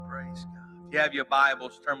Praise God. If you have your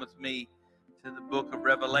Bibles, turn with me to the book of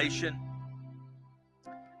Revelation,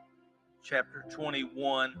 chapter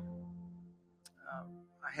 21.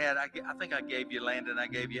 I think I gave you, Landon, I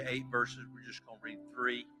gave you 8 verses. We're just going to read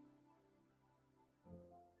 3.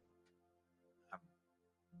 I've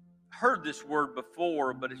heard this word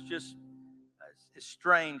before, but it's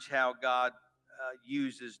strange how God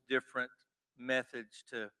uses different methods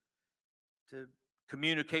to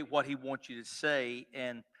communicate what he wants you to say.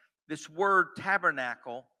 And this word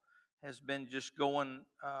tabernacle has been just going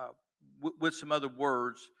with some other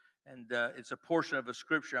words, and it's a portion of a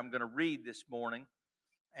scripture I'm going to read this morning,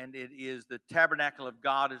 and it is the tabernacle of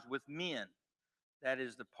God is with men. That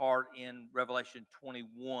is the part in Revelation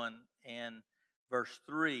 21, and verse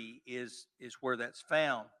 3 is where that's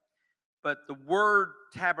found. But the word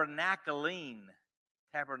tabernacle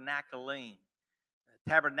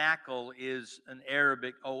is an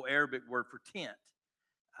Arabic word for tent.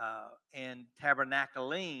 And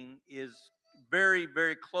tabernacling is very,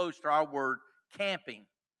 very close to our word camping.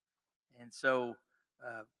 And so,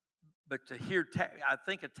 but to hear, I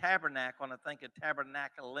think a tabernacle and I think a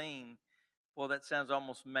tabernacling, well, that sounds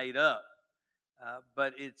almost made up.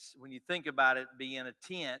 But it's, when you think about it being a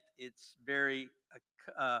tent, it's very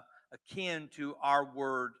akin to our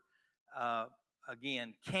word,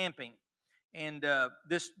 again, camping. And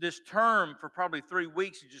this term for probably 3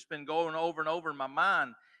 weeks has just been going over and over in my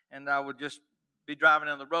mind. And I would just be driving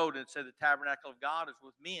down the road and say the tabernacle of God is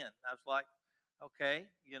with men. I was like, okay,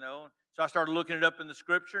 So I started looking it up in the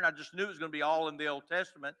scripture, and I just knew it was going to be all in the Old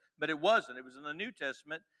Testament, but it wasn't. It was in the New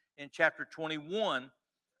Testament in chapter 21.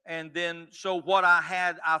 And then, so what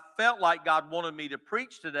I felt like God wanted me to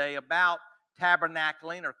preach today about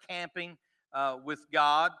tabernacling or camping with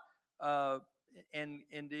God. And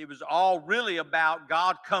it was all really about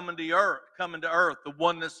God coming to earth, the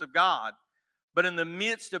oneness of God. But in the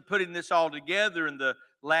midst of putting this all together in the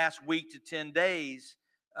last week to 10 days,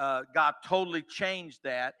 God totally changed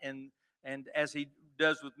that. And as he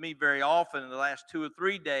does with me very often in the last 2 or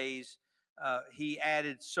 3 days, he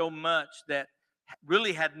added so much that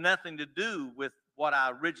really had nothing to do with what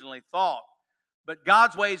I originally thought. But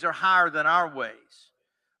God's ways are higher than our ways.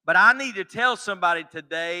 But I need to tell somebody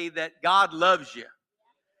today that God loves you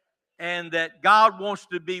and that God wants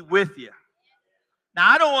to be with you. Now,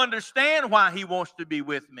 I don't understand why he wants to be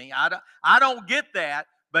with me. I don't get that,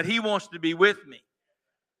 but he wants to be with me.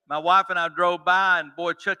 My wife and I drove by, and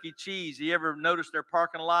boy, Chuck E. Cheese, you ever notice their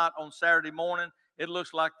parking lot on Saturday morning? It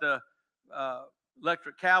looks like the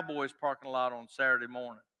Electric Cowboys parking lot on Saturday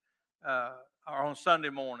morning or on Sunday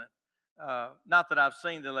morning. Not that I've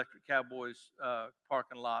seen the Electric Cowboys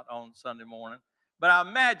parking lot on Sunday morning, but I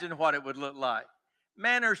imagine what it would look like.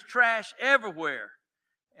 Man, there's trash everywhere.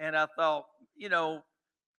 And I thought,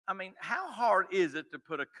 how hard is it to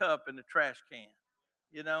put a cup in the trash can,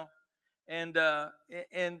 And the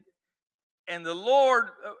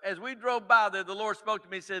Lord, as we drove by there, the Lord spoke to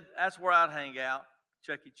me and said, that's where I'd hang out,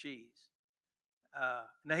 Chuck E. Cheese.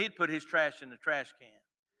 Now, he'd put his trash in the trash can.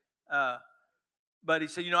 But he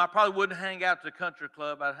said, I probably wouldn't hang out at the country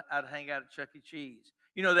club. I'd hang out at Chuck E. Cheese.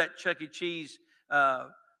 That Chuck E. Cheese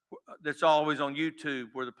that's always on YouTube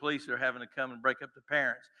where the police are having to come and break up the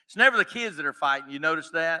parents. It's never the kids that are fighting. You notice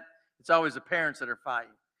that? It's always the parents that are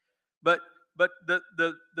fighting. But the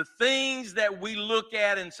things that we look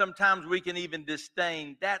at and sometimes we can even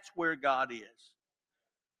disdain, that's where God is.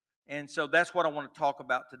 And so that's what I want to talk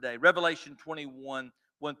about today. Revelation 21,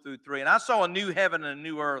 1 through 3. And I saw a new heaven and a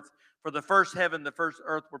new earth. For the first heaven, the first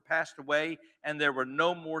earth were passed away, and there were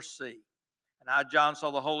no more sea. And I, John,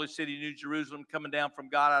 saw the holy city, New Jerusalem, coming down from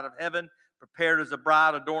God out of heaven, prepared as a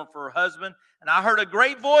bride adorned for her husband. And I heard a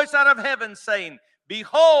great voice out of heaven saying,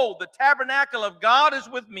 behold, the tabernacle of God is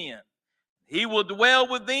with men. He will dwell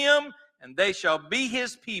with them, and they shall be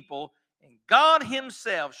his people, and God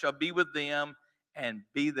himself shall be with them and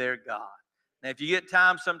be their God. Now, if you get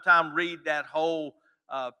time, sometime read that whole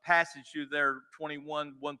passage through there,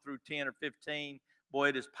 21, 1 through 10 or 15. Boy,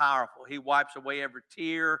 it is powerful. He wipes away every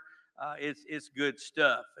tear. It's good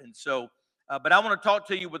stuff. And so, but I want to talk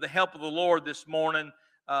to you with the help of the Lord this morning,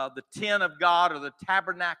 the tent of God or the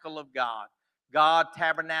tabernacle of God. God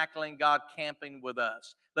tabernacling, God camping with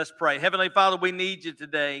us. Let's pray. Heavenly Father, we need you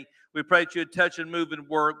today. We pray that you would touch and move and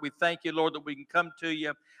work. We thank you, Lord, that we can come to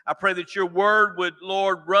you. I pray that your word would,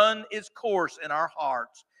 Lord, run its course in our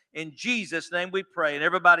hearts. In Jesus' name we pray. And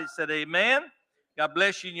everybody said amen. God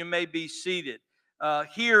bless you, and you may be seated.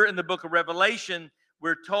 Here in the book of Revelation,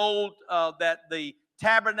 we're told that the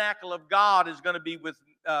tabernacle of God is going to be with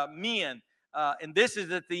men. And this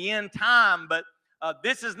is at the end time, but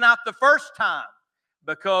this is not the first time.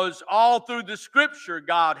 because all through the scripture,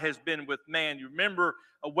 God has been with man. You remember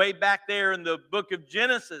way back there in the book of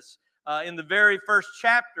Genesis, in the very first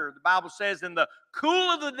chapter, the Bible says, in the cool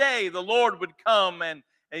of the day, the Lord would come, and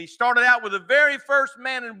he started out with the very first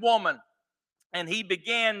man and woman, and he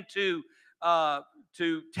began to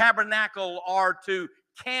tabernacle or to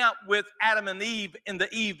camp with Adam and Eve in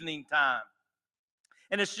the evening time.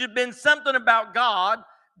 And it's just been something about God,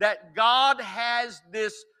 that God has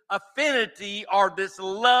this affinity or this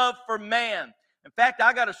love for man. In fact,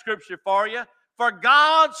 I got a scripture for you. For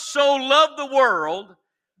God so loved the world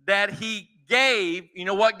that he gave, you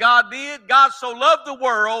know what God did? God so loved the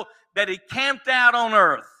world that he camped out on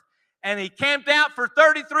earth. And he camped out for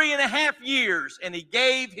 33 and a half years, and he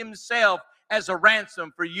gave himself as a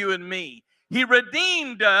ransom for you and me. He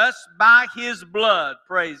redeemed us by his blood,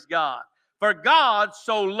 praise God. For God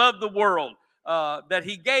so loved the world that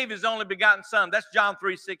he gave his only begotten son. That's John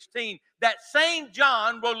 3:16. That same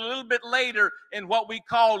John wrote a little bit later in what we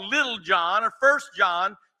call Little John, or 1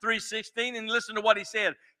 John 3:16, and listen to what he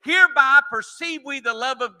said. Hereby perceive we the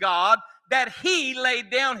love of God, that he laid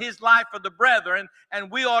down his life for the brethren, and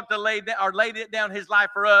we ought to lay down his life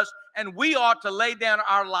for us, and we ought to lay down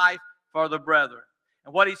our life for the brethren.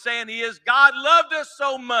 And what he's saying is, God loved us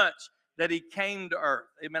so much that he came to earth.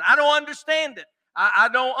 Amen. I don't understand it. I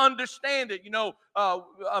don't understand it. You know,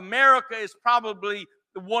 America is probably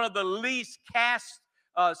one of the least caste,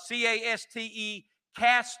 C-A-S-T-E,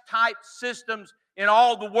 caste type systems in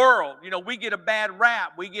all the world. You know, we get a bad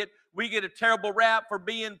rap. We get a terrible rap for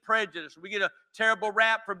being prejudiced. We get a terrible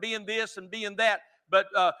rap for being this and being that. But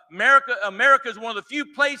America is one of the few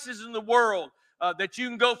places in the world that you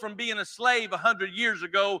can go from being a slave 100 years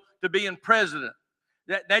ago to being president.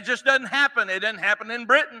 That just doesn't happen. It doesn't happen in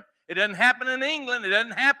Britain. It doesn't happen in England. It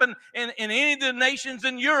doesn't happen in any of the nations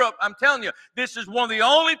in Europe. I'm telling you, this is one of the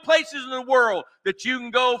only places in the world that you can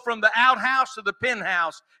go from the outhouse to the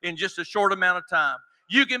penthouse in just a short amount of time.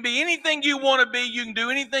 You can be anything you want to be. You can do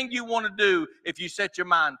anything you want to do if you set your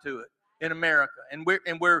mind to it in America. And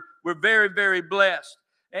we're very, very blessed.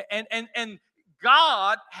 And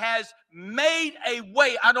God has made a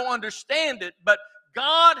way. I don't understand it, but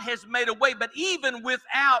God has made a way. But even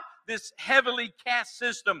without this heavily caste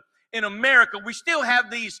system in America, we still have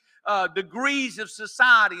these degrees of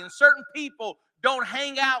society, and certain people don't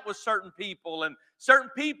hang out with certain people, and certain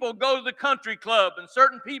people go to the country club, and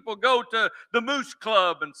certain people go to the Moose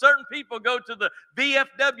Club, and certain people go to the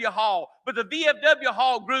VFW Hall. But the VFW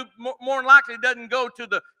Hall group more than likely doesn't go to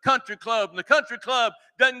the country club, and the country club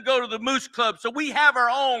doesn't go to the Moose Club. So we have our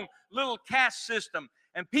own little caste system,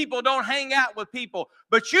 and people don't hang out with people.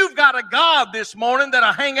 But you've got a God this morning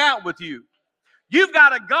that'll hang out with you. You've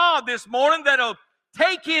got a God this morning that'll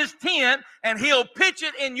take his tent and he'll pitch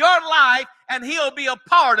it in your life, and he'll be a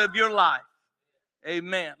part of your life.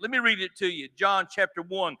 Amen. Let me read it to you. John chapter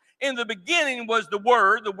 1. In the beginning was the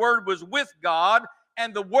Word was with God,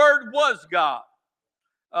 and the Word was God.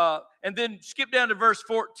 And then skip down to verse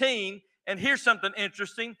 14, and here's something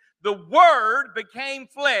interesting. The Word became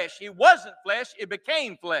flesh. It wasn't flesh, it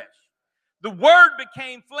became flesh. The Word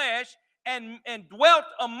became flesh and dwelt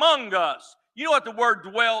among us. You know what the word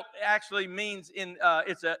dwelt actually means?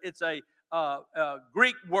 It's a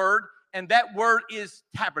Greek word, and that word is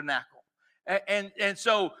tabernacle. And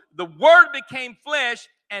so the Word became flesh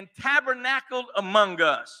and tabernacled among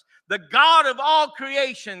us. The God of all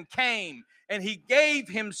creation came, and he gave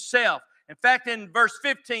himself. In fact, in verse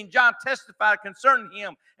 15, John testified concerning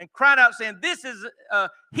him and cried out, saying, this is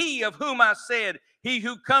he of whom I said, he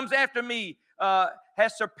who comes after me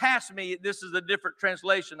has surpassed me. This is a different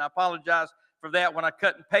translation. I apologize for that when I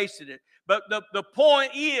cut and pasted it. But the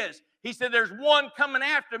point is, he said, there's one coming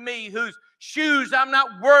after me whose shoes I'm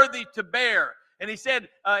not worthy to bear. And he said,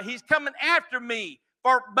 he's coming after me,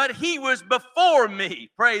 but he was before me.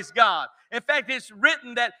 Praise God. In fact, it's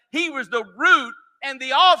written that he was the root and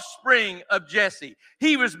the offspring of Jesse.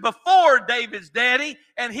 He was before David's daddy,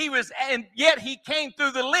 and yet he came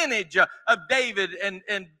through the lineage of David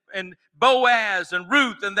and Boaz and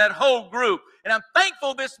Ruth and that whole group. And I'm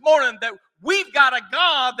thankful this morning that we've got a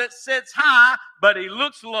God that sits high, but he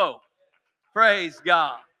looks low. Praise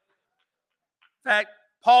God. In fact,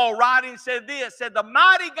 Paul writing said the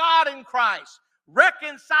mighty God in Christ,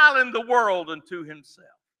 reconciling the world unto himself.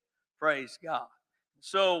 Praise God.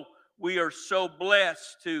 So we are so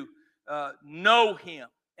blessed to know him.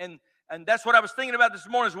 And that's what I was thinking about this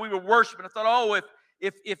morning as we were worshiping. I thought,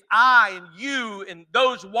 if I and you and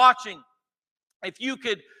those watching, if you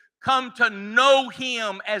could come to know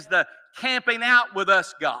him as the camping out with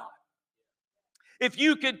us God. If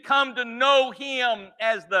you could come to know him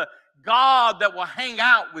as the God that will hang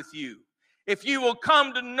out with you. if you will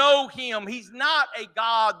come to know him, he's not a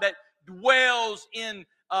God that dwells in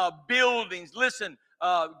buildings. Listen,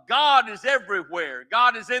 God is everywhere.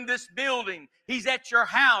 God is in this building. He's at your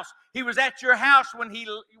house. He was at your house when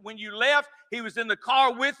you left. He was in the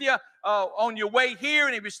car with you on your way here,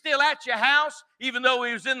 and he was still at your house, even though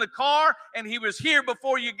he was in the car, and he was here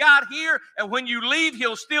before you got here. And when you leave,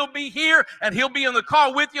 he'll still be here, and he'll be in the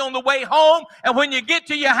car with you on the way home. And when you get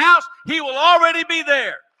to your house, he will already be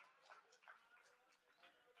there.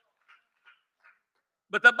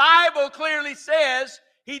 But the Bible clearly says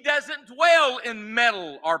he doesn't dwell in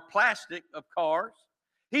metal or plastic of cars.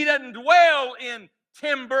 He doesn't dwell in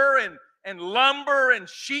timber and lumber and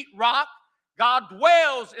sheetrock. God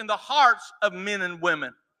dwells in the hearts of men and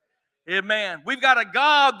women. Amen. We've got a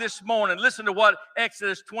God this morning. Listen to what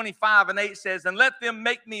Exodus 25:8 says. And let them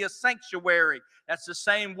make me a sanctuary. That's the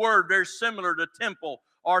same word, very similar to temple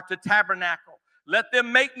or to tabernacle. Let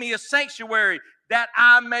them make me a sanctuary that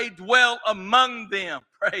I may dwell among them.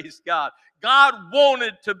 Praise God. God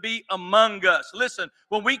wanted to be among us. Listen,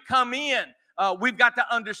 when we come in, we've got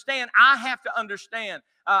to understand. I have to understand.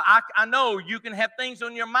 I know you can have things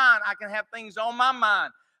on your mind. I can have things on my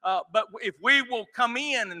mind. But if we will come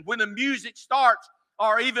in and when the music starts,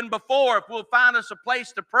 or even before, if we'll find us a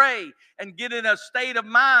place to pray and get in a state of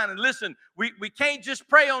mind. And listen, we can't just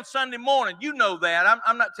pray on Sunday morning. You know that.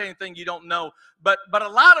 I'm not saying anything you don't know. But a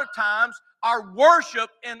lot of times, our worship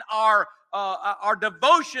and our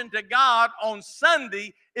devotion to God on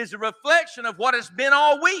Sunday is a reflection of what has been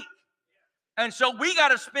all week. And so we got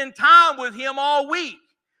to spend time with him all week.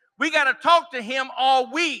 We got to talk to him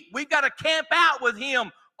all week. We've got to camp out with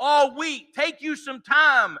him all week. Take you some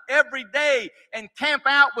time every day and camp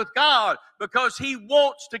out with God because he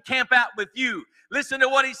wants to camp out with you. Listen to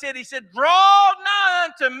what he said. He said, draw nigh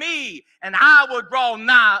unto me and I will draw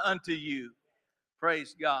nigh unto you.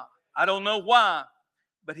 Praise God. I don't know why,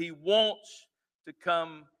 but he wants to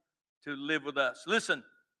come to live with us. Listen,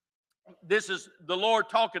 this is the Lord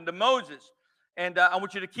talking to Moses. And I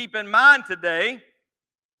want you to keep in mind today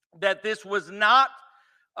that this was not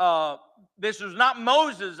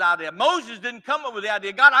Moses' idea. Moses didn't come up with the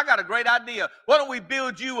idea. God, I got a great idea. Why don't we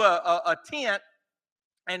build you a tent?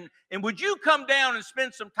 And would you come down and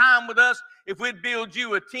spend some time with us if we'd build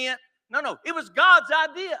you a tent? No. It was God's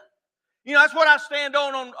idea. You know, that's what I stand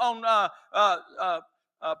on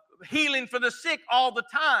healing for the sick all the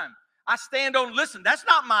time. I stand on, listen, that's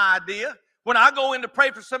not my idea. When I go in to pray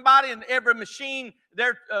for somebody and every machine,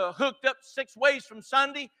 they're hooked up 6 ways from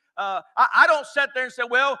Sunday, I don't sit there and say,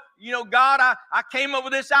 well, you know, God, I came up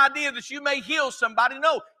with this idea that you may heal somebody.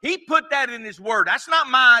 No, he put that in his word. That's not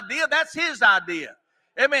my idea. That's his idea.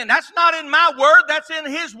 Amen. That's not in my word. That's in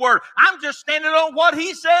his word. I'm just standing on what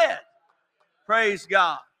he said. Praise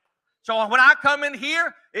God. So when I come in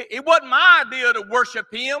here, it wasn't my idea to worship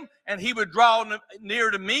him and he would draw near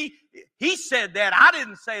to me. He said that. I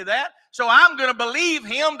didn't say that. So I'm going to believe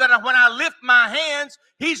him that when I lift my hands,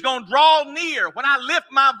 he's going to draw near. When I lift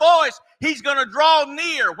my voice, he's going to draw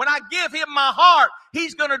near. When I give him my heart,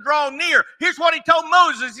 he's going to draw near. Here's what he told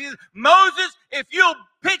Moses. He said, Moses, if you'll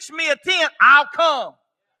pitch me a tent, I'll come.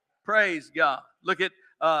 Praise God. Look at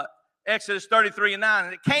Exodus 33:9.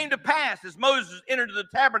 And it came to pass as Moses entered the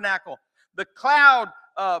tabernacle, the cloud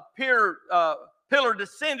pillar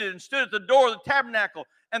descended and stood at the door of the tabernacle,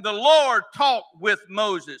 and the Lord talked with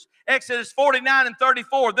Moses. Exodus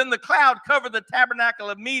 49:34. Then the cloud covered the tabernacle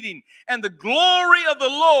of meeting, and the glory of the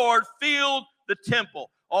Lord filled the temple.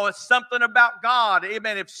 Oh, it's something about God.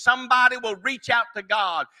 Amen. If somebody will reach out to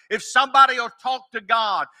God, if somebody will talk to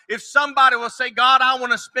God, if somebody will say, God, I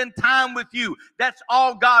want to spend time with you, that's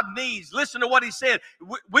all God needs. Listen to what he said.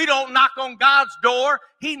 We don't knock on God's door.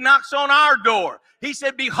 He knocks on our door. He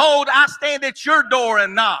said, behold, I stand at your door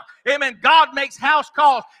and knock. Amen. God makes house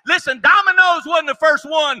calls. Listen, Domino's wasn't the first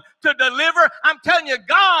one to deliver. I'm telling you,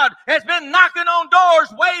 God has been knocking on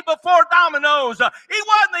doors way before Domino's. He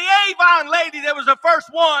wasn't the Avon lady that was the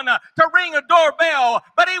first one to ring a doorbell,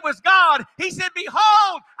 but it was God. He said,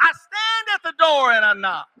 behold, I stand at the door and I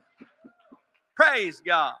knock. Praise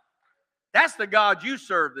God. That's the God you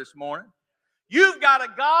serve this morning. You've got a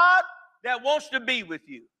God that wants to be with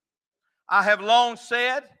you. I have long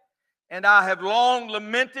said, and I have long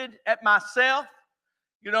lamented at myself.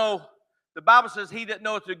 You know, the Bible says, he that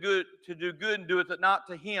knoweth to do good and doeth it not,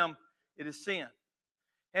 to him it is sin.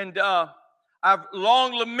 And I've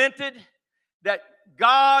long lamented that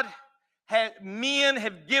men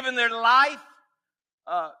have given their life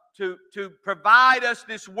to provide us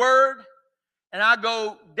this word, and I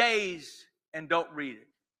go days and don't read it.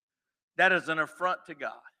 That is an affront to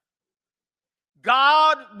God.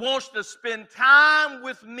 God wants to spend time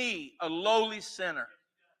with me, a lowly sinner.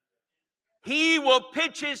 He will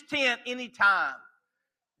pitch his tent anytime.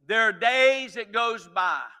 There are days that goes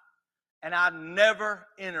by, and I never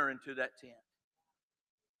enter into that tent.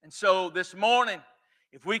 And so this morning,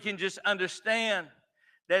 if we can just understand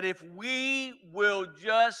that if we will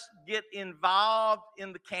just get involved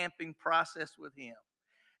in the camping process with him,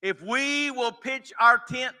 if we will pitch our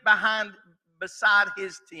tent beside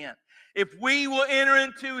his tent, if we will enter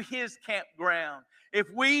into his campground, if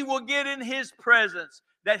we will get in his presence,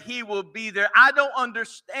 that he will be there. I don't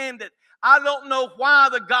understand it. I don't know why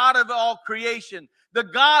the God of all creation, the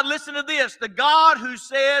God, listen to this, the God who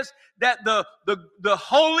says that the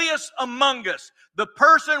holiest among us, the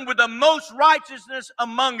person with the most righteousness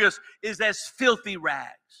among us is as filthy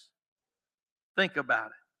rags. Think about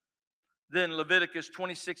it. Then Leviticus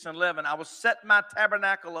 26:11, I will set my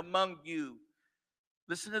tabernacle among you.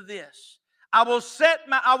 Listen to this. I will set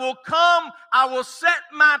my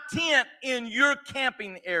tent in your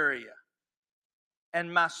camping area,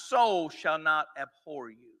 and my soul shall not abhor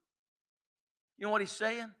you. You know what he's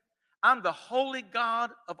saying? I'm the holy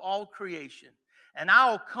God of all creation, and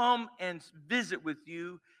I will come and visit with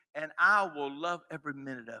you, and I will love every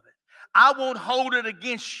minute of it. I won't hold it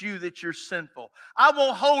against you that you're sinful. I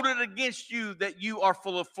won't hold it against you that you are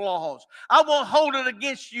full of flaws. I won't hold it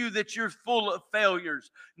against you that you're full of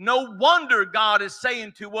failures. No wonder God is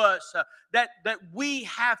saying to us that we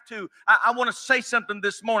have to. I want to say something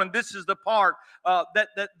this morning. This is the part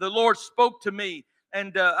that the Lord spoke to me.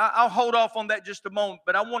 And I'll hold off on that just a moment.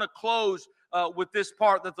 But I want to close with this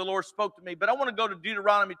part that the Lord spoke to me. But I want to go to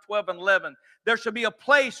Deuteronomy 12:11. There shall be a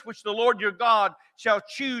place which the Lord your God shall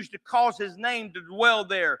choose to cause his name to dwell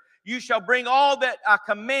there. You shall bring all that I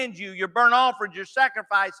command you, your burnt offerings, your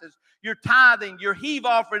sacrifices, your tithing, your heave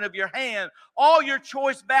offering of your hand, all your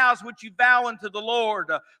choice vows which you vow unto the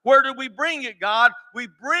Lord. Where do we bring it, God? We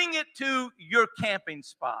bring it to your camping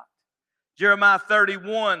spot. Jeremiah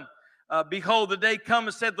 31. Behold, the day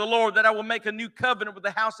cometh, said the Lord, that I will make a new covenant with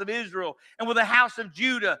the house of Israel and with the house of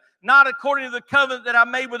Judah, not according to the covenant that I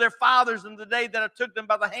made with their fathers in the day that I took them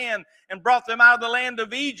by the hand and brought them out of the land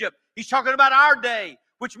of Egypt. He's talking about our day,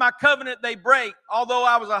 which my covenant they break, although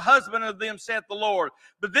I was a husband of them, saith the Lord.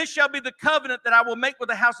 But this shall be the covenant that I will make with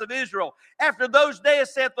the house of Israel. After those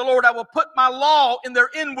days, saith the Lord, I will put my law in their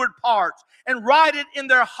inward parts and write it in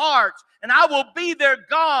their hearts. And I will be their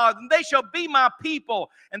God, and they shall be my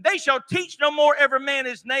people. And they shall teach no more every man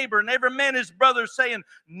his neighbor and every man his brother, saying,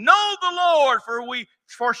 Know the Lord,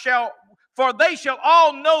 for they shall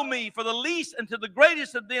all know me, for the least unto the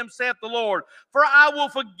greatest of them, saith the Lord. For I will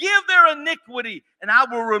forgive their iniquity, and I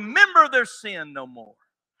will remember their sin no more.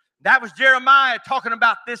 That was Jeremiah talking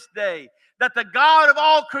about this day. That the God of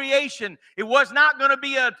all creation, it was not going to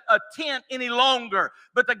be a tent any longer,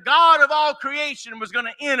 but the God of all creation was going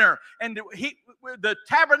to enter. And the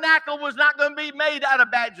tabernacle was not going to be made out of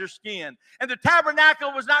badger skin. And the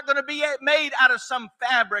tabernacle was not going to be made out of some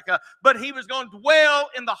fabric, but he was going to dwell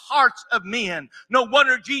in the hearts of men. No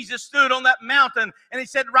wonder Jesus stood on that mountain and he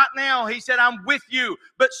said, right now, he said, I'm with you,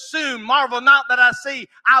 but soon, marvel not that I see,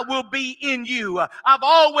 I will be in you. I've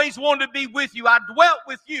always wanted to be with you. I dwelt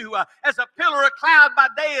with you as a pillar of cloud by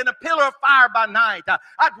day and a pillar of fire by night.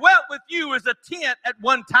 I dwelt with you as a tent at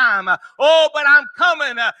one time. But I'm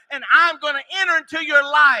coming and I'm going to enter into your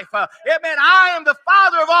life. Amen. I am the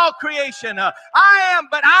Father of all creation. I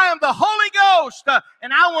am the Holy Ghost,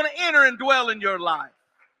 and I want to enter and dwell in your life.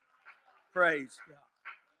 Praise God.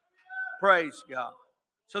 Praise God.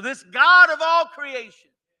 So this God of all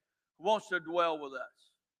creation wants to dwell with us.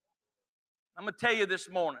 I'm going to tell you this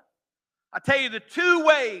morning. I tell you the two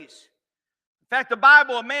ways. In fact, the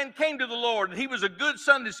Bible, a man came to the Lord, and he was a good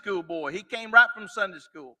Sunday school boy. He came right from Sunday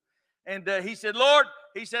school. And he said, Lord,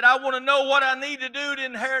 he said, I want to know what I need to do to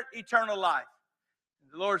inherit eternal life. And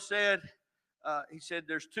the Lord said, he said,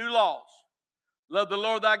 there's two laws. Love the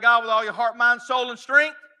Lord thy God with all your heart, mind, soul, and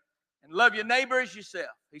strength, and love your neighbor as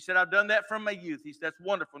yourself. He said, I've done that from my youth. He said, that's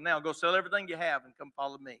wonderful. Now go sell everything you have and come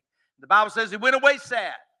follow me. The Bible says he went away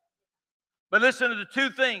sad. But listen to the two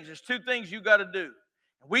things. There's two things you got to do.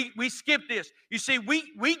 We skip this. You see,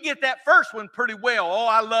 we get that first one pretty well. Oh,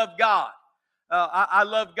 I love God. I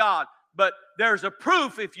love God. But there's a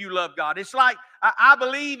proof if you love God. It's like, I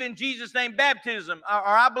believe in Jesus' name baptism, or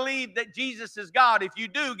I believe that Jesus is God. If you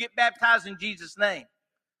do, get baptized in Jesus' name.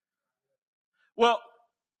 Well,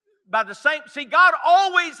 by the same, see, God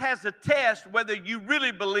always has a test whether you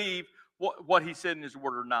really believe what he said in his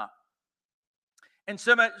word or not. And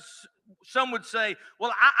some would say,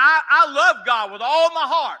 well, I love God with all my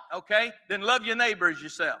heart. Okay, then love your neighbor as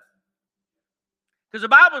yourself. Because the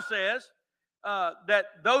Bible says that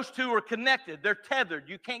those two are connected. They're tethered.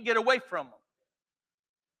 You can't get away from them.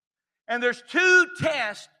 And there's two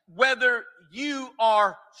tests whether you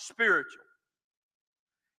are spiritual.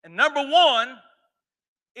 And number one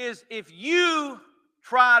is if you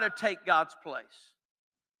try to take God's place.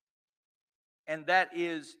 And that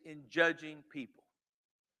is in judging people.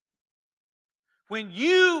 When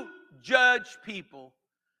you judge people,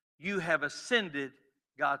 you have ascended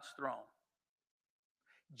God's throne.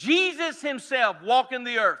 Jesus himself walking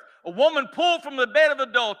the earth. A woman pulled from the bed of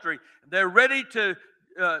adultery. They're ready to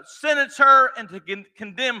sentence her and to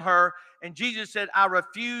condemn her. And Jesus said, I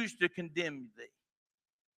refuse to condemn thee.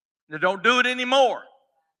 Now, don't do it anymore.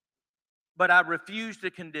 But I refuse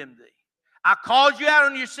to condemn thee. I called you out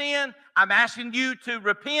on your sin. I'm asking you to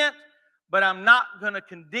repent. But I'm not going to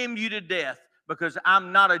condemn you to death because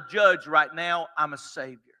I'm not a judge right now. I'm a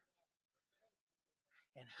Savior.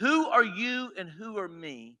 And who are you and who are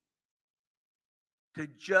me to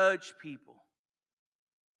judge people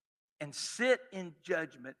and sit in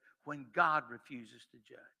judgment when God refuses to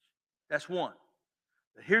judge? That's one.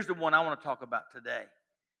 But here's the one I want to talk about today.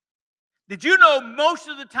 Did you know most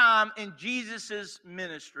of the time in Jesus'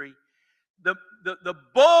 ministry, the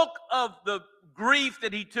bulk of the grief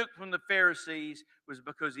that he took from the Pharisees was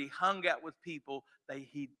because he hung out with people they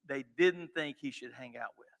didn't think he should hang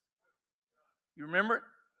out with. You remember it?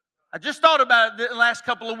 I just thought about it the last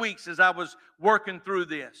couple of weeks as I was working through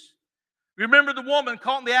this. Remember the woman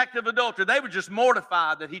caught in the act of adultery? They were just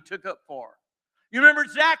mortified that he took up for her. You remember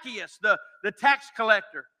Zacchaeus, the tax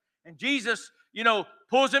collector? And Jesus,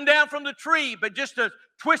 pulls him down from the tree, but just to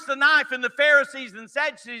twist the knife in the Pharisees and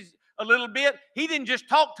Sadducees a little bit, he didn't just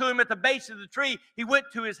talk to him at the base of the tree. He went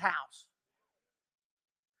to his house.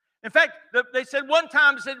 In fact, they said one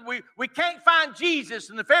time, we can't find Jesus.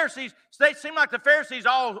 And the Pharisees, they seemed like the Pharisees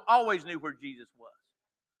always knew where Jesus was.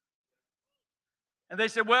 And they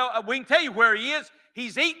said, well, we can tell you where he is.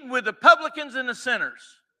 He's eating with the publicans and the sinners.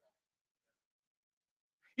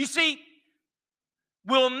 You see,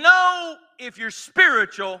 we'll know if you're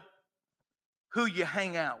spiritual who you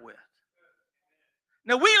hang out with.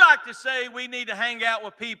 Now, we like to say we need to hang out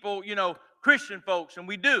with people, Christian folks, and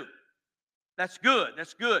we do. That's good.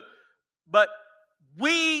 That's good. But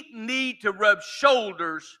we need to rub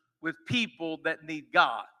shoulders with people that need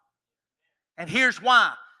God. And here's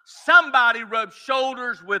why. Somebody rubbed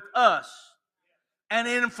shoulders with us and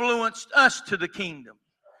influenced us to the kingdom.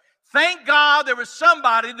 Thank God there was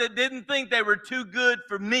somebody that didn't think they were too good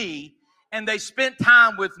for me, and they spent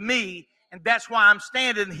time with me, and that's why I'm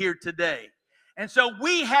standing here today. And so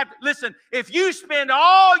we have, listen, if you spend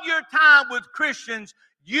all your time with Christians,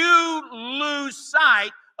 you lose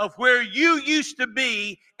sight of where you used to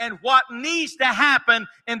be and what needs to happen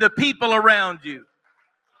in the people around you.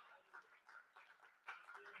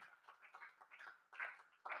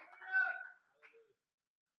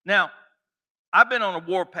 Now, I've been on a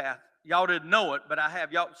warpath. Y'all didn't know it, but I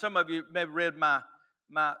have. Y'all, some of you may have read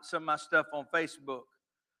some of my stuff on Facebook.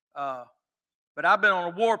 But I've been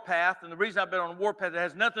on a warpath, and the reason I've been on a warpath, it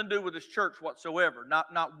has nothing to do with this church whatsoever.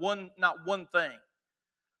 Not one thing.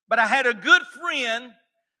 But I had a good friend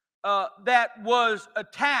that was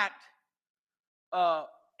attacked,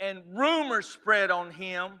 and rumors spread on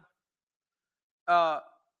him.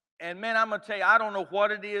 And man, I'm going to tell you, I don't know what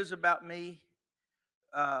it is about me,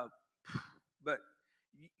 but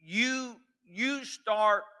you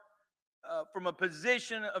start from a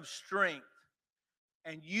position of strength,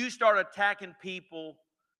 and you start attacking people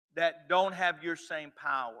that don't have your same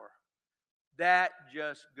power. That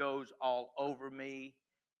just goes all over me,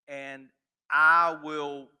 and I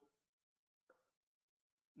will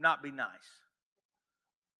not be nice.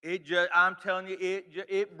 I'm telling you,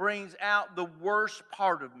 it brings out the worst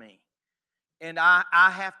part of me. And I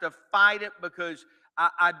have to fight it because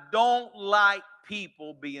I don't like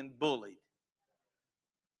people being bullied.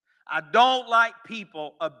 I don't like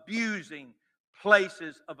people abusing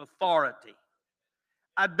places of authority.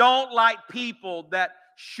 I don't like people that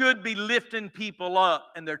should be lifting people up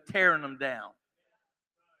and they're tearing them down.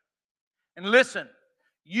 And listen,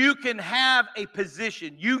 you can have a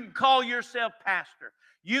position. You can call yourself pastor.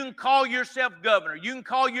 You can call yourself governor. You can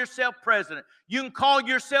call yourself president. You can call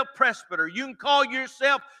yourself presbyter. You can call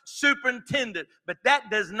yourself superintendent. But that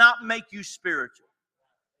does not make you spiritual.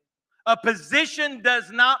 A position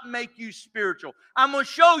does not make you spiritual. I'm going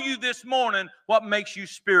to show you this morning what makes you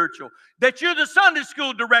spiritual. That you're the Sunday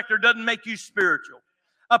school director doesn't make you spiritual.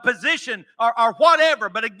 A position or whatever.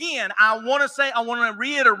 But again, I want to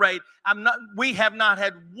reiterate, we have not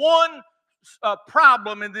had one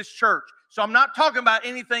problem in this church So I'm not talking about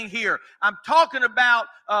anything here. I'm talking about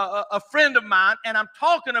a friend of mine, and I'm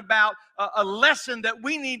talking about a lesson that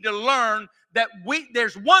we need to learn, that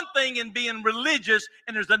there's one thing in being religious,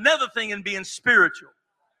 and there's another thing in being spiritual.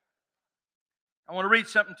 I want to read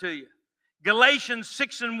something to you. Galatians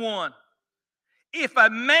 6:1. If a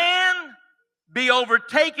man be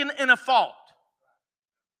overtaken in a fault.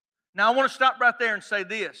 Now, I want to stop right there and say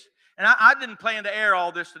this. And I didn't plan to air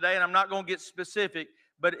all this today, and I'm not going to get specific,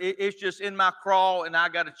 but it's just in my crawl, and I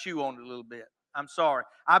got to chew on it a little bit. I'm sorry.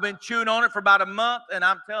 I've been chewing on it for about a month, and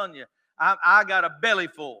I'm telling you, I got a belly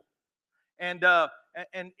full. And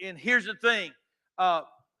here's the thing.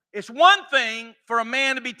 It's one thing for a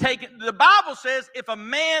man to be taken. The Bible says if a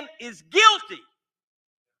man is guilty,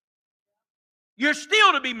 you're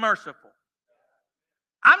still to be merciful.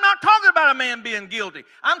 I'm not talking about a man being guilty.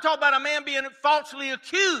 I'm talking about a man being falsely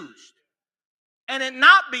accused and it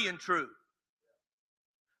not being true.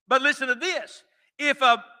 But listen to this. If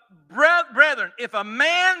a brethren, if a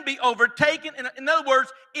man be overtaken, in other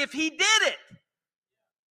words, if he did it,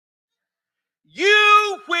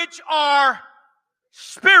 you which are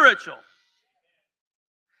spiritual,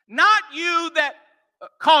 not you that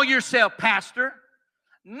call yourself pastor,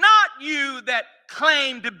 not you that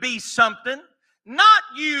claim to be something, not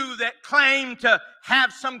you that claim to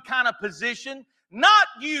have some kind of position, not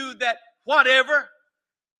you that whatever,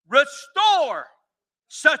 restore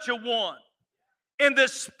such a one in the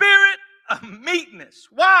spirit of meekness.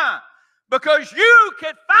 Why? Because you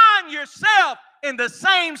could find yourself in the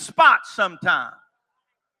same spot sometime.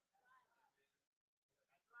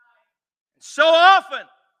 So often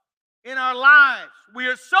in our lives, we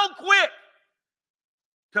are so quick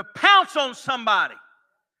to pounce on somebody.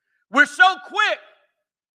 We're so quick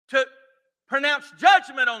to pronounce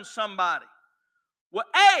judgment on somebody. Well,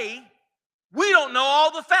 A, we don't know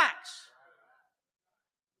all the facts.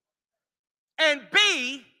 And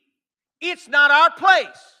B, it's not our place.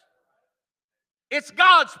 It's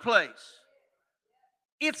God's place.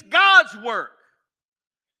 It's God's work.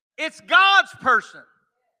 It's God's person.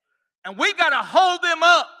 And we got to hold them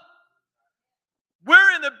up.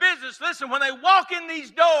 We're in the business. Listen, when they walk in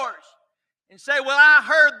these doors and say, well, I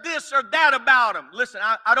heard this or that about them. Listen,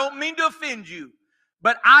 I don't mean to offend you,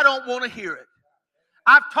 but I don't want to hear it.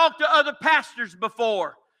 I've talked to other pastors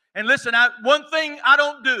before. And listen, one thing I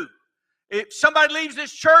don't do. If somebody leaves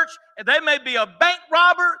this church, and they may be a bank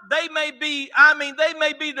robber, they may be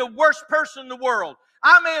the worst person in the world.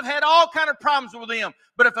 I may have had all kind of problems with them.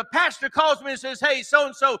 But if a pastor calls me and says, hey,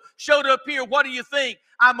 so-and-so showed up here, what do you think?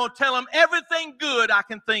 I'm going to tell them everything good I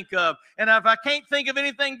can think of. And if I can't think of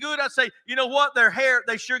anything good, I say, you know what? Their hair,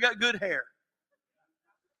 they sure got good hair.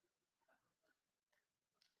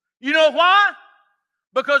 You know why?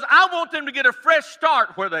 Because I want them to get a fresh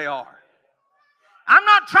start where they are. I'm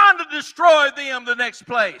not trying to destroy them the next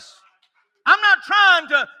place. I'm not trying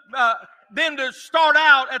to them to start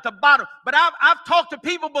out at the bottom. But I've talked to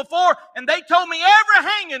people before, and they told me every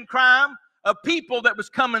hanging crime of people that was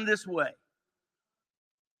coming this way.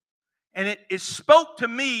 And it spoke to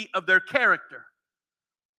me of their character.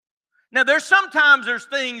 Now, sometimes there's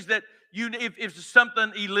things that if it's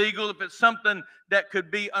something illegal, if it's something that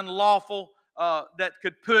could be unlawful, that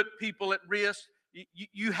could put people at risk,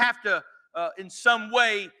 you have to, in some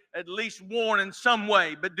way, at least warn in some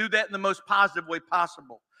way, but do that in the most positive way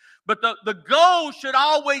possible. But the goal should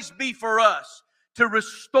always be for us to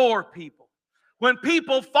restore people. When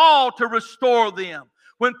people fall, to restore them.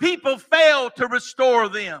 When people fail, to restore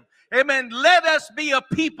them. Amen. Let us be a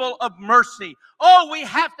people of mercy. Oh, we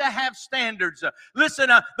have to have standards. Listen,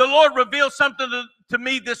 the Lord revealed something to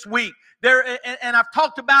me this week. And I've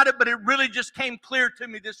talked about it, but it really just came clear to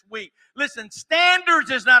me this week. Listen,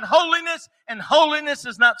 standards is not holiness, and holiness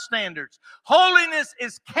is not standards. Holiness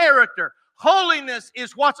is character. Holiness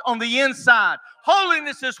is what's on the inside.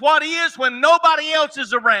 Holiness is what He is when nobody else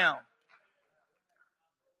is around.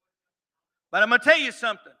 But I'm going to tell you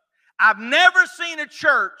something. I've never seen a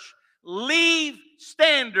church leave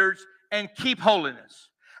standards and keep holiness.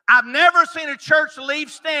 I've never seen a church leave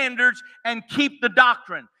standards and keep the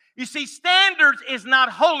doctrine. You see, standards is not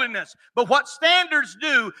holiness, but what standards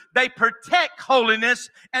do, they protect holiness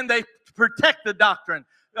and they protect the doctrine.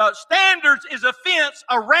 Standards is a fence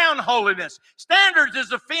around holiness. Standards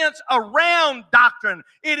is a fence around doctrine.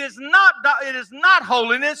 It is not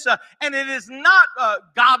holiness and it is not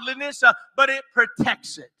godliness, but it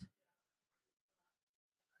protects it.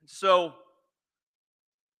 So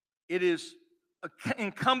it is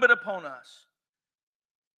incumbent upon us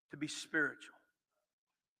to be spiritual.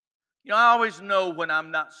 You know, I always know when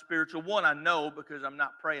I'm not spiritual. One, I know because I'm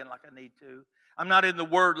not praying like I need to. I'm not in the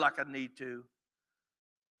Word like I need to.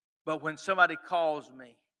 But when somebody calls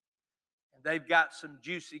me and they've got some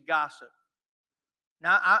juicy gossip,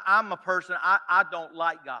 now I'm a person, I don't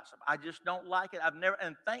like gossip. I just don't like it. I've never,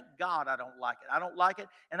 and thank God I don't like it. I don't like it,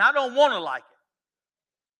 and I don't want to like it.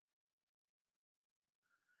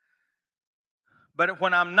 But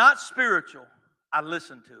when I'm not spiritual, I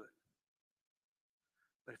listen to it.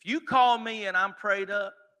 But if you call me and I'm prayed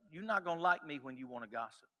up, you're not going to like me when you want to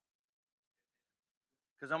gossip.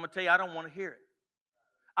 Because I'm going to tell you, I don't want to hear it.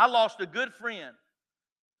 I lost a good friend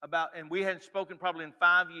and we hadn't spoken probably in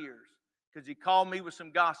 5 years, because he called me with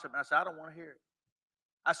some gossip, and I said, I don't want to hear it.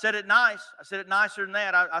 I said it nice. I said it nicer than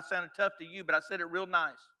that. I sounded tough to you, but I said it real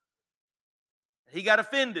nice. He got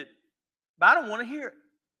offended, but I don't want to hear it.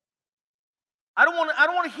 I don't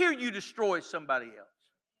want to hear you destroy somebody else.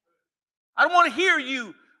 I don't want to hear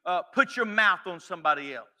you put your mouth on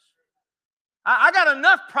somebody else. I got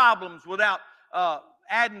enough problems without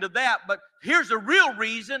adding to that, but here's the real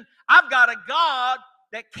reason. I've got a God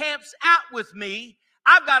that camps out with me.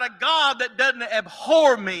 I've got a God that doesn't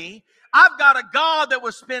abhor me. I've got a God that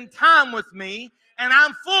will spend time with me, and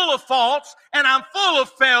I'm full of faults, and I'm full of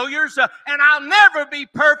failures, and I'll never be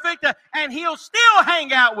perfect, and He'll still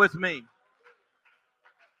hang out with me.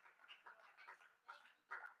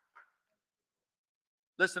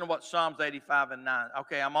 Listen to what Psalms 85 and 9.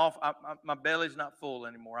 Okay, I'm off. My belly's not full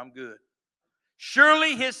anymore. I'm good.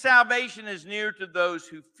 Surely His salvation is near to those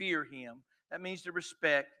who fear Him. That means to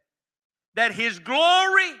respect. That His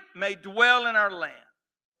glory may dwell in our land.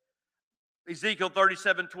 Ezekiel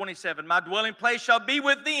 37:27. My dwelling place shall be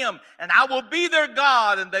with them, and I will be their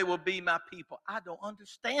God, and they will be my people. I don't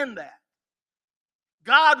understand that.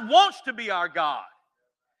 God wants to be our God.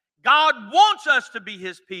 God wants us to be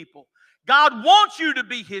His people. God wants you to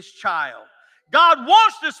be His child. God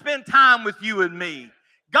wants to spend time with you and me.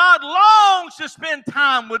 God longs to spend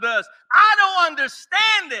time with us. I don't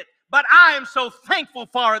understand it, but I am so thankful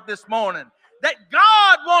for it this morning, that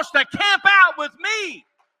God wants to camp out with me.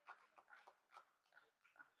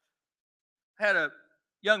 I had a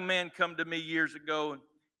young man come to me years ago and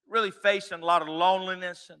really facing a lot of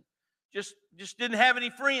loneliness and just didn't have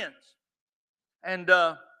any friends. And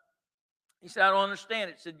he said, I don't understand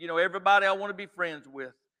it. He said, everybody I want to be friends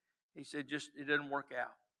with. He said, it doesn't work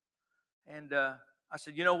out. And I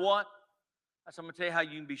said, you know what? I said, I'm going to tell you how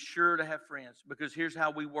you can be sure to have friends, because here's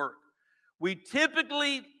how we work. We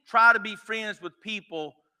typically try to be friends with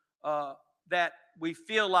people that we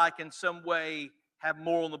feel like in some way have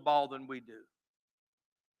more on the ball than we do.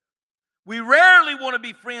 We rarely want to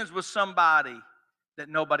be friends with somebody that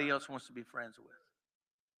nobody else wants to be friends with.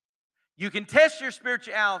 You can test your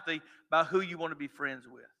spirituality by who you want to be friends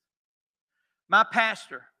with. My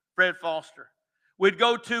pastor, Fred Foster, would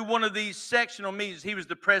go to one of these sectional meetings. He was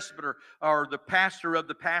the presbyter, or the pastor of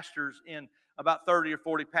the pastors, in about 30 or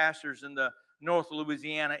 40 pastors in the North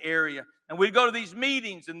Louisiana area. And we'd go to these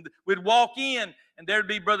meetings, and we'd walk in, and there'd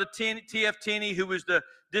be Brother T.F. Tenney, who was the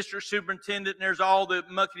district superintendent, and there's all the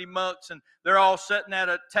muckety-mucks, and they're all sitting at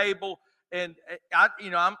a table. And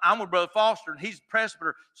I'm with Brother Foster, and he's the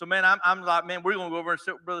presbyter. So, man, I'm like, man, we're going to go over and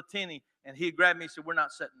sit with Brother Tenney. And he'd grab me and said, we're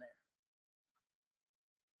not sitting there.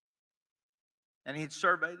 And he'd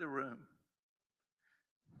survey the room.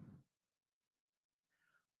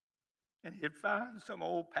 And he'd find some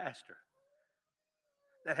old pastor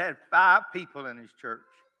that had 5 people in his church,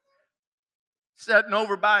 sitting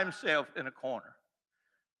over by himself in a corner.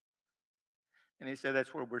 And he said,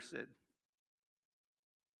 that's where we're sitting.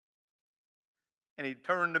 And he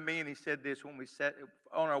turned to me and he said this when we sat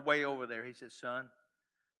on our way over there. He said, son,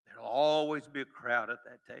 there'll always be a crowd at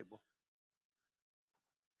that table.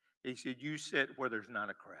 He said, you sit where there's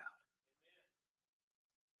not a crowd.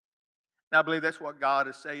 Now, I believe that's what God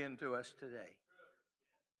is saying to us today.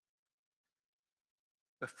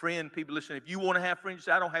 But friend, people, listen, if you want to have friends, you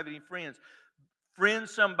say, I don't have any friends. Friend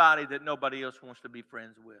somebody that nobody else wants to be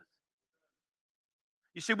friends with.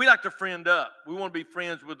 You see, we like to friend up. We want to be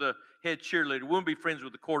friends with the head cheerleader. We want to be friends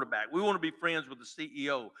with the quarterback. We want to be friends with the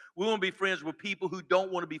CEO. We want to be friends with people who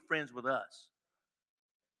don't want to be friends with us.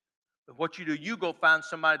 But what you do, you go find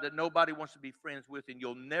somebody that nobody wants to be friends with, and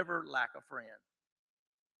you'll never lack a friend.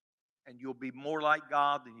 And you'll be more like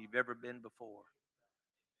God than you've ever been before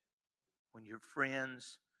when you're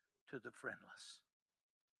friends to the friendless.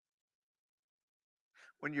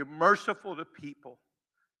 When you're merciful to people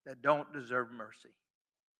that don't deserve mercy.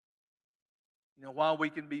 You know why we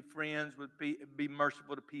can be friends with, be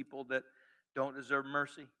merciful to people that don't deserve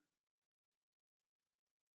mercy?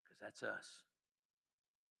 Because that's us.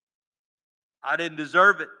 I didn't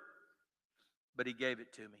deserve it, but He gave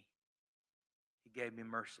it to me. He gave me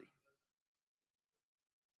mercy.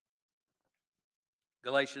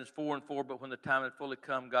 Galatians 4:4, but when the time had fully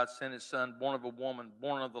come, God sent his son, born of a woman,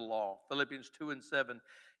 born of the law. Philippians 2:7,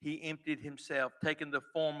 he emptied himself, taking the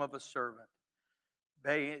form of a servant,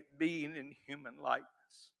 being in human likeness.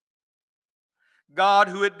 God,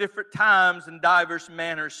 who at different times and divers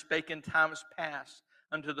manners spake in times past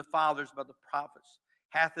unto the fathers by the prophets,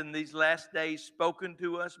 hath in these last days spoken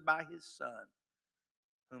to us by his Son,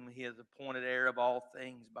 whom he has appointed heir of all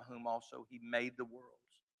things, by whom also he made the worlds.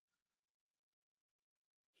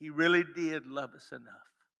 He really did love us enough.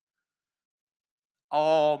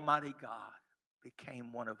 Almighty God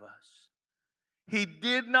became one of us. He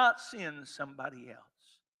did not send somebody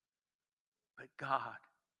else, but God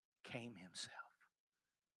came himself.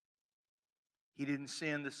 He didn't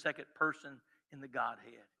send the second person in the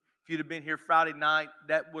Godhead. If you'd have been here Friday night,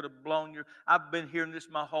 that would have blown your... I've been hearing this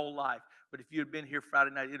my whole life, but if you'd have been here Friday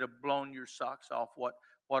night, it'd have blown your socks off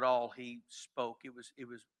what all he spoke. It was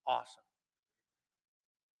awesome.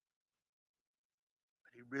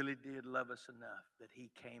 But he really did love us enough that he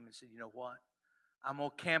came and said, you know what? I'm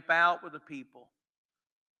going to camp out with the people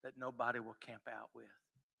that nobody will camp out with.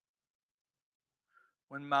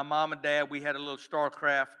 When my mom and dad, we had a little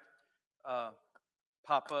Starcraft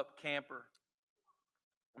pop-up camper.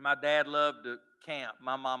 My dad loved to camp.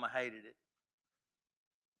 My mama hated it.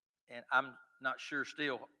 And I'm not sure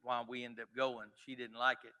still why we ended up going. She didn't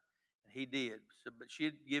like it, and he did. So, but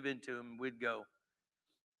she'd give in to him, and we'd go.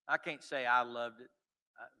 I can't say I loved it.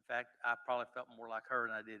 In fact, I probably felt more like her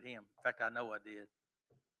than I did him. In fact, I know I did.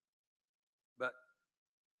 But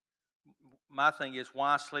my thing is,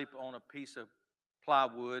 why sleep on a piece of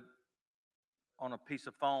plywood, on a piece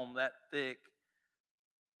of foam that thick,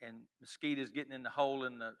 and mosquitoes getting in the hole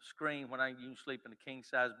in the screen when you can sleep in a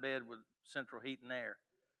king-size bed with central heat and air?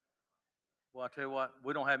 Well, I tell you what,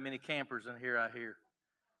 we don't have many campers in here, I hear.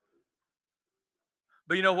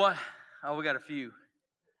 But you know what? Oh, we got a few.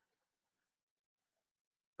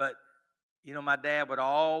 But, you know, my dad would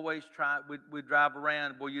always try, we'd drive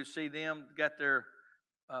around. Boy, you see them, got their,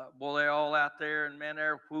 they're all out there, and man,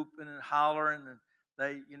 they're whooping and hollering, and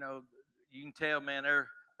they, you know, you can tell, man,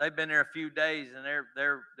 they've been there a few days, and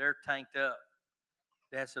they're tanked up.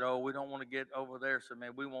 Dad said, oh, we don't want to get over there, so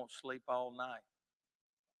man, we won't sleep all night.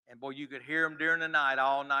 And boy, you could hear them during the night,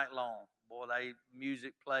 all night long. Boy, they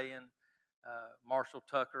music playing, Marshall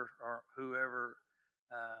Tucker or whoever.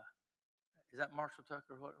 Is that Marshall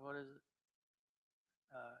Tucker? What is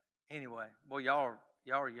it? Anyway, boy, y'all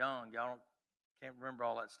are young. Y'all can't remember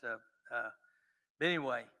all that stuff. But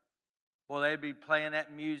anyway, boy, they'd be playing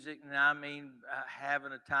that music, and I mean,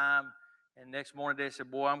 having a time. And next morning they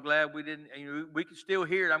said, boy, I'm glad we didn't, you know, we could still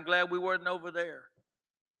hear it. I'm glad we weren't over there.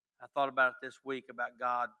 I thought about it this week, about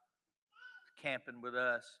God camping with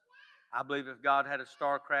us. I believe if God had a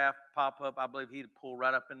Starcraft pop up, I believe he'd pull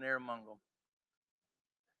right up in there among them.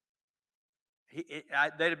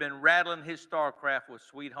 They'd have been rattling his Starcraft with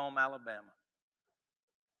Sweet Home Alabama,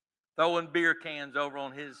 throwing beer cans over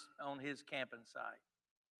on his camping site,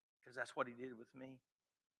 because that's what he did with me.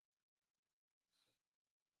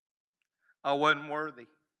 I wasn't worthy.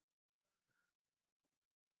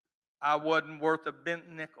 I wasn't worth a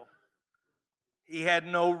bent nickel. He had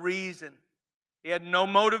no reason. He had no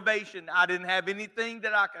motivation. I didn't have anything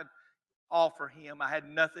that I could offer him. I had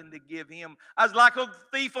nothing to give him. I was like a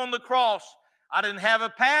thief on the cross. I didn't have a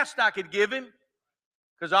past I could give him,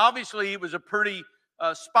 because obviously it was a pretty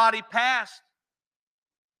spotty past.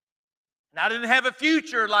 And I didn't have a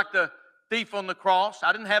future like the thief on the cross.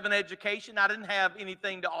 I didn't have an education. I didn't have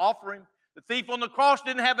anything to offer him. The thief on the cross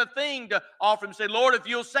didn't have a thing to offer him. Say, Lord, if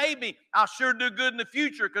you'll save me, I'll sure do good in the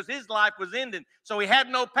future, because his life was ending. So he had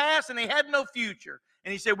no past and he had no future.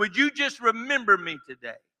 And he said, would you just remember me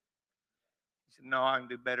today? He said, no, I can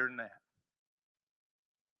do better than that.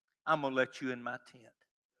 I'm going to let you in my tent.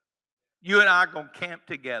 You and I are going to camp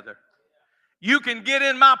together. You can get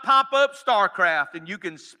in my pop-up Starcraft and you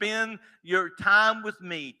can spend your time with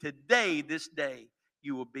me. Today, this day,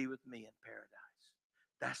 you will be with me in paradise.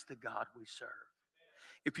 That's the God we serve.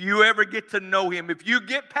 If you ever get to know him, if you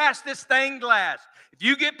get past this stained glass, if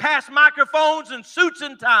you get past microphones and suits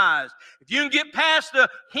and ties, if you can get past the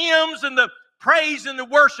hymns and the praise and the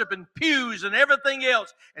worship and pews and everything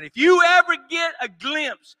else, and if you ever get a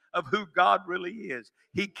glimpse of who God really is,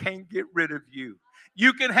 he can't get rid of you.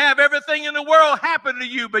 You can have everything in the world happen to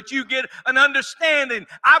you, but you get an understanding.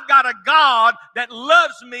 I've got a God that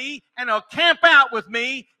loves me and will camp out with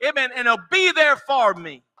me, amen, and he'll be there for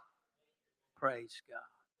me. Praise God.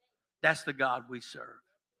 That's the God we serve.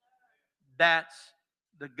 That's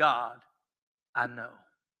the God I know.